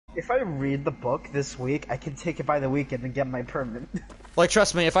If I read the book this week, I can take it by the weekend and get my permit. Like,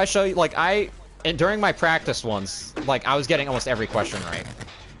 trust me, if I show you, like, and during my practice ones, like, I was getting almost every question right.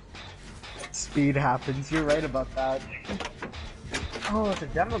 Speed happens, you're right about that. Oh, it's a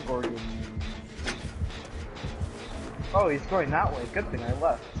Demogorgon. Oh, he's going that way. Good thing I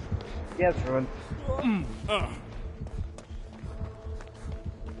left. Yeah, it's ruined.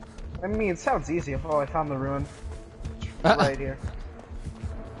 I mean, it sounds easy. Oh, I found the ruin. It's right here.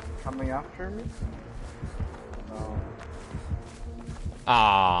 Coming after me? No.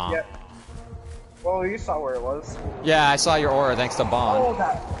 Ah. Yep. Well, you saw where it was. Yeah, I saw your aura thanks to Bond. Oh,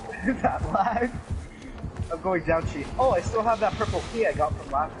 that lag. I'm going down cheat. Oh, I still have that purple key I got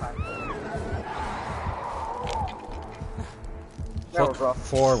from last time. That was Look rough.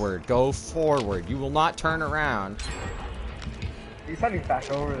 forward. Go forward. You will not turn around. He's heading back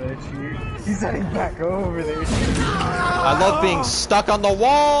over there, cheat. He's heading back over there, cheat. I love being stuck on the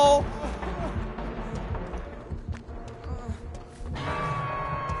wall!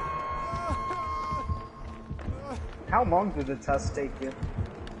 How long did the test take you?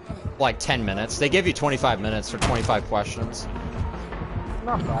 Like 10 minutes. They give you 25 minutes for 25 questions.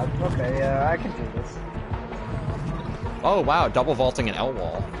 Not bad. Okay, yeah, I can do this. Oh wow, double vaulting an L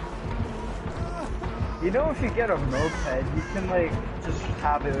wall. You know, if you get a moped, you can, like, just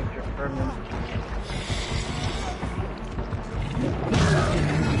have it with your permit.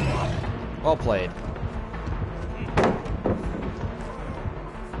 Well played.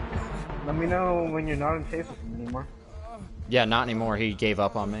 Let me know when you're not in chase with him anymore. Yeah, not anymore. He gave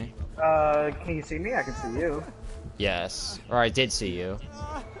up on me. Can you see me? I can see you. Yes. Or I did see you.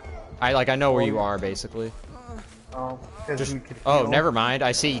 I know where you are, basically. Oh, because we could Oh, heal. never mind.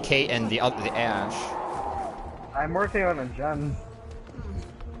 I see Kate and the Ash. I'm working on a gen.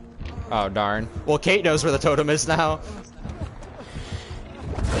 Oh, darn. Well, Kate knows where the totem is now.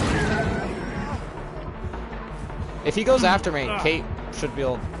 If he goes after me, Kate should be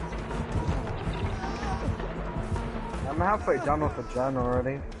able... I'm halfway done with the gen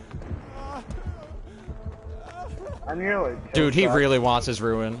already. I nearly killed Dude, he that. really wants his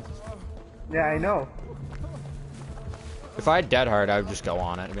ruin. Yeah, I know. If I had Dead Hard, I would just go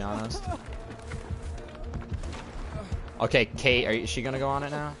on it, to be honest. Okay, Kate, is she gonna go on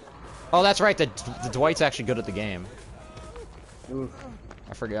it now? Oh, that's right, the Dwight's actually good at the game. Oof.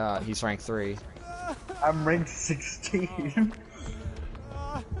 I forgot, he's rank 3. I'm ranked 16.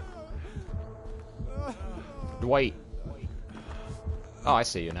 Dwight. Oh, I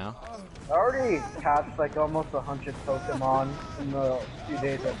see you now. I already catched like almost 100 Pokemon in the few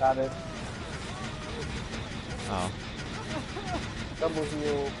days I've had it. Oh. Double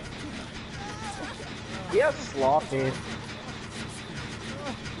heal. Yeah, sloppy.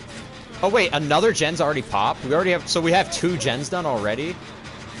 Oh wait, another gen's already popped? We already have, so we have 2 gens done already?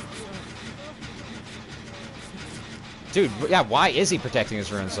 Dude, yeah, why is he protecting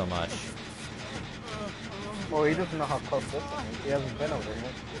his ruin so much? Well, he doesn't know how close this is. He hasn't been over here.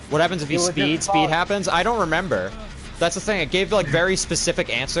 What happens if he speed happens? I don't remember. That's the thing, it gave like very specific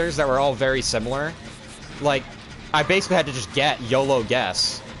answers that were all very similar. Like, I basically had to just YOLO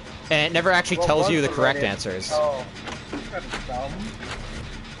guess. And it never actually tells you the correct answers. Oh, that's dumb.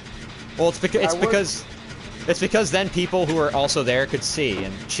 Well, it's because then people who are also there could see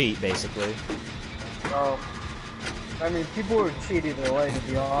and cheat, basically. Oh. I mean, people would cheat either way, to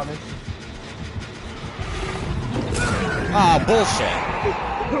be honest. Ah, bullshit.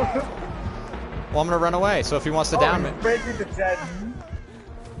 Well, I'm gonna run away, so if he wants to down me... Breaking the dead.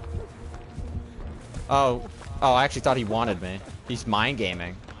 Oh, I actually thought he wanted me. He's mind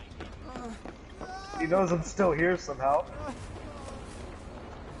gaming. He knows I'm still here somehow.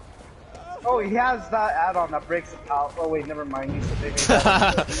 Oh, he has that add-on that breaks the pallet. Oh wait, never mind. You said they made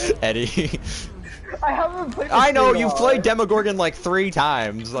that. Eddie. I haven't played. I know you've played Demogorgon like 3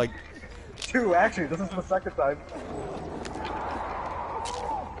 times. Like 2 actually. This is the 2nd time.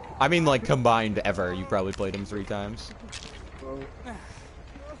 I mean, like combined ever. You probably played him 3 times.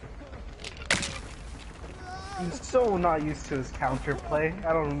 I'm still not used to his counterplay.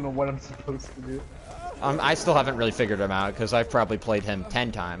 I don't know what I'm supposed to do. I still haven't really figured him out because I've probably played him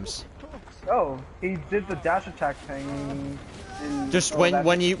 10 times. Oh, he did the dash attack thing. Just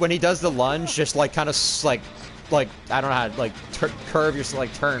when he does the lunge, just like kind of like I don't know how to like curve your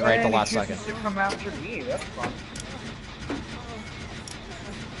like turn right at the last second. To come after me. That's fun.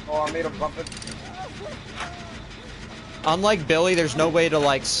 Oh, I made him bump it. Unlike Billy, there's no way to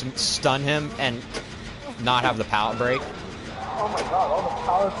like stun him and not have the pallet break. Oh my god, all the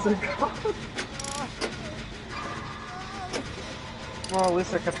pallets are gone. Well, at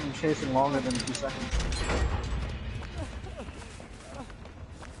least I kept him chasing longer than 2 seconds.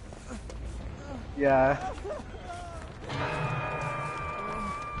 Yeah.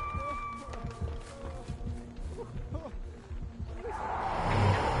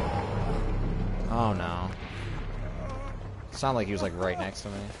 Oh no. Sounded like he was like right next to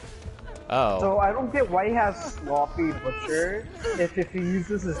me. Oh. So I don't get why he has Sloppy Butcher. If he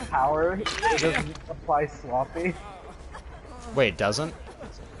uses his power, it doesn't apply Sloppy. Wait, it doesn't?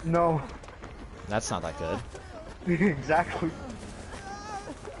 No. That's not that good. Exactly.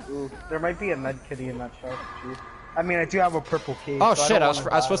 Ooh, there might be a med kitty in that chest too. I mean, I do have a purple key. Oh so shit! I was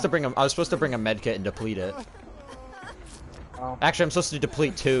supposed to bring a med kit and deplete it. Oh. Actually, I'm supposed to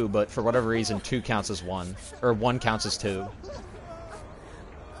deplete 2, but for whatever reason, 2 counts as 1, or 1 counts as 2.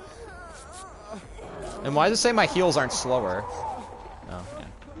 And why does it say my heals aren't slower? Oh, yeah.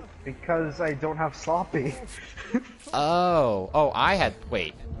 Because I don't have Sloppy. Oh, I had.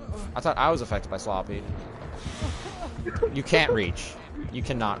 Wait, I thought I was affected by Sloppy. You can't reach. You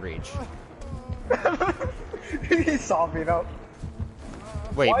cannot reach. He saw me though.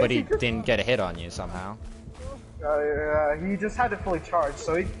 Wait, Why but he did you- didn't get a hit on you somehow. He just had it fully charged,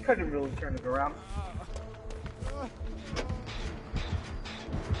 so he couldn't really turn it around.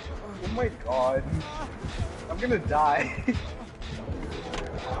 Oh my god. I'm gonna die.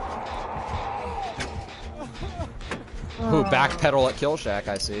 Ooh, backpedal at Kill Shack,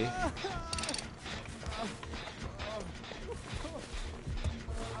 I see.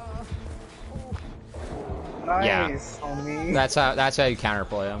 Nice, homie. That's how you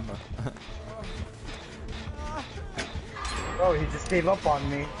counterplay him. Oh, he just gave up on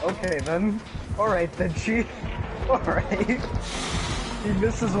me. Okay then. Alright then, Chief. Alright. He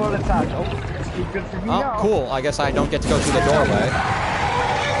misses one attack. Oh, that's too good for me now. Oh, cool. I guess I don't get to go through the doorway.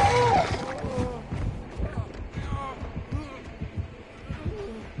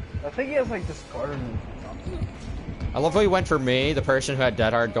 I think he has like discarded me. I love how he went for me, the person who had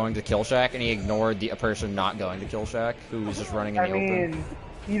Dead Hard going to Kill Shack, and he ignored the person not going to Kill Shack, who was just running in the open.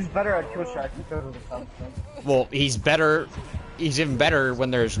 He's better at Kill Shack because of the sound thing. Well, he's better. He's even better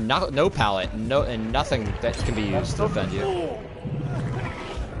when there's no pallet, and nothing that can be used to defend you. Cool.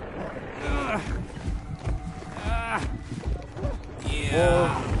 Well,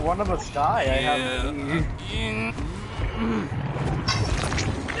 if one of us die, I have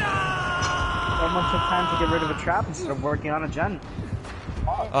almost have time to get rid of a trap instead of working on a gen.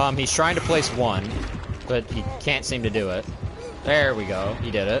 He's trying to place 1, but he can't seem to do it. There we go. He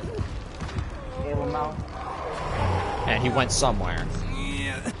did it. And he went somewhere.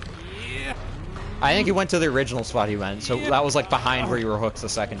 I think he went to the original spot he went, so that was like behind where you were hooked the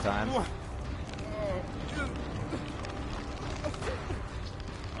second time.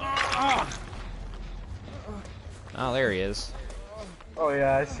 Oh, there he is. Oh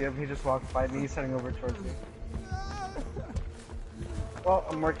yeah, I see him. He just walked by me. He's heading over towards me. Well,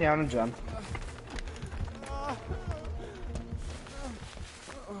 I'm working on a gen.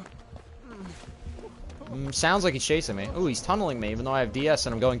 Sounds like he's chasing me. Ooh, he's tunneling me, even though I have DS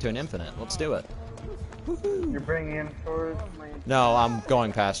and I'm going to an infinite. Let's do it. You're bringing him towards my... No, I'm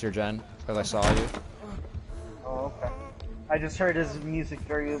going past your gen, because I saw you. Oh, okay. I just heard his music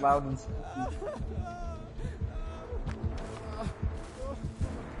very loud and spooky.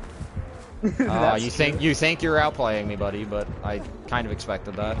 You think you're outplaying me, buddy, but I kind of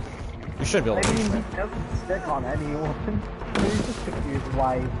expected that. You should be able to. I mean, he doesn't stick on anyone. He's just confused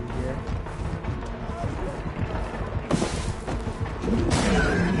why he's here.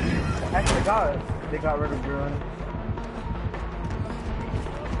 Actually, they got rid of Druin.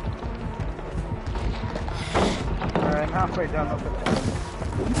 Alright, I'm halfway done with it.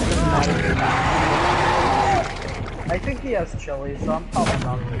 I think he has chili, so I'm probably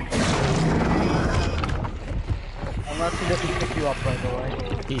not really unless he doesn't pick you up right away.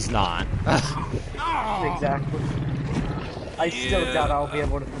 He's not. Exactly. I still doubt I'll be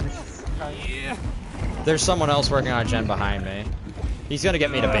able to finish this time. There's someone else working on a gen behind me. He's gonna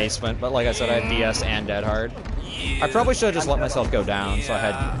get me to basement, but like I said, I have DS and Dead Hard. I probably should have just let myself go down, so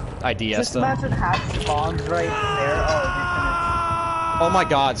I DS'd Just him. imagine hatch spawns right there. Oh my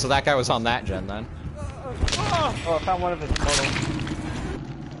god, so that guy was on that gen then. Oh, I found one of his portals.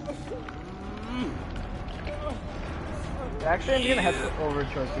 Actually, I'm gonna head over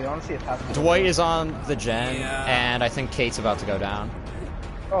towards you. I want to see if Pat's Dwight is on the gen, and I think Kate's about to go down.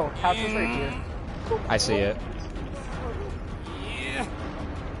 Oh, Pat's is right here. I see it.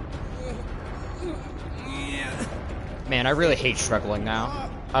 Man, I really hate struggling now.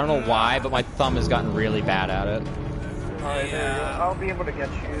 I don't know why, but my thumb has gotten really bad at it. Alright, there you go. I'll be able to get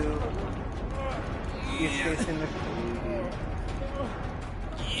you. He's facing the...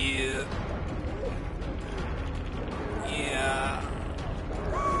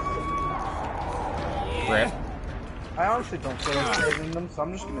 Rip. I honestly don't feel like saving them, so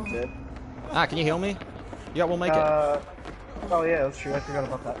I'm just gonna dip. Ah, can you heal me? Yeah, we'll make it. Oh yeah, that's true. I forgot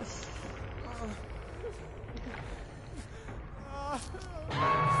about that.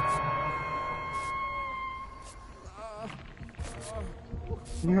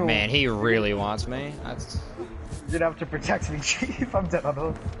 Man, he really wants me. That's... You're gonna have to protect me, Chief. I'm dead on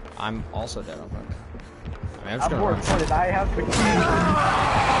hook. I'm also dead on hook. I mean, I'm more important. I have the key.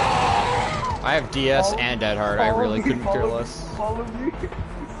 I have DS and Dead Hard. I really couldn't care less. Follow me.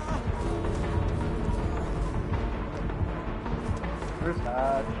 Where's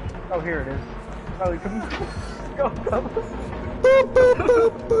that? Oh, here it is. Oh, come go, go. Boop, boop,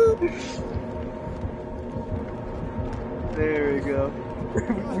 boop, boop. There we go.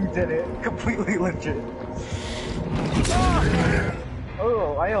 We did it. Completely legit.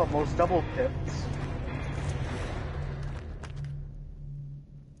 Oh, I almost double pipped.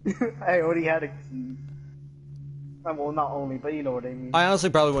 I already had a key. Well, not only, but you know what I mean. I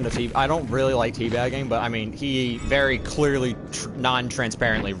honestly probably wouldn't have I don't really like teabagging, but I mean, he very clearly,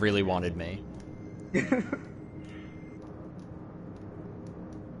 non-transparently really wanted me.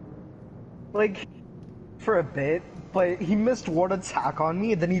 Like, for a bit, but he missed one attack on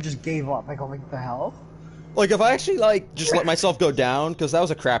me, and then he just gave up. I go, like, the hell? Like, if I actually, like, just let myself go down, because that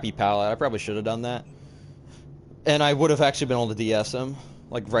was a crappy pallet, I probably should have done that. And I would have actually been able to DS him,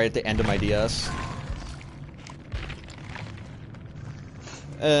 like, right at the end of my DS.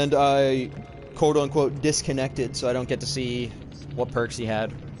 And I, quote-unquote, disconnected, so I don't get to see what perks he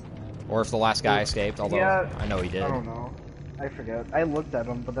had. Or if the last guy escaped, although yeah, I know he did. I don't know. I forget. I looked at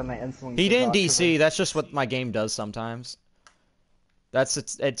him, but then I instantly... He didn't DC, that's just what my game does sometimes.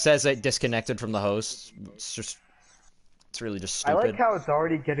 It says it disconnected from the host. It's really just stupid. I like how it's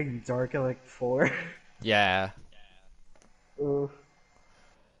already getting dark at like 4. Yeah. Oof.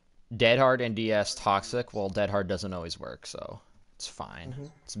 Dead Hard and DS toxic. Well, Dead Hard doesn't always work, so it's fine.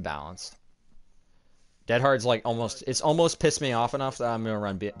 It's balanced. Dead Hard's like it's almost pissed me off enough that I'm gonna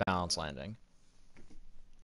run Balance Landing.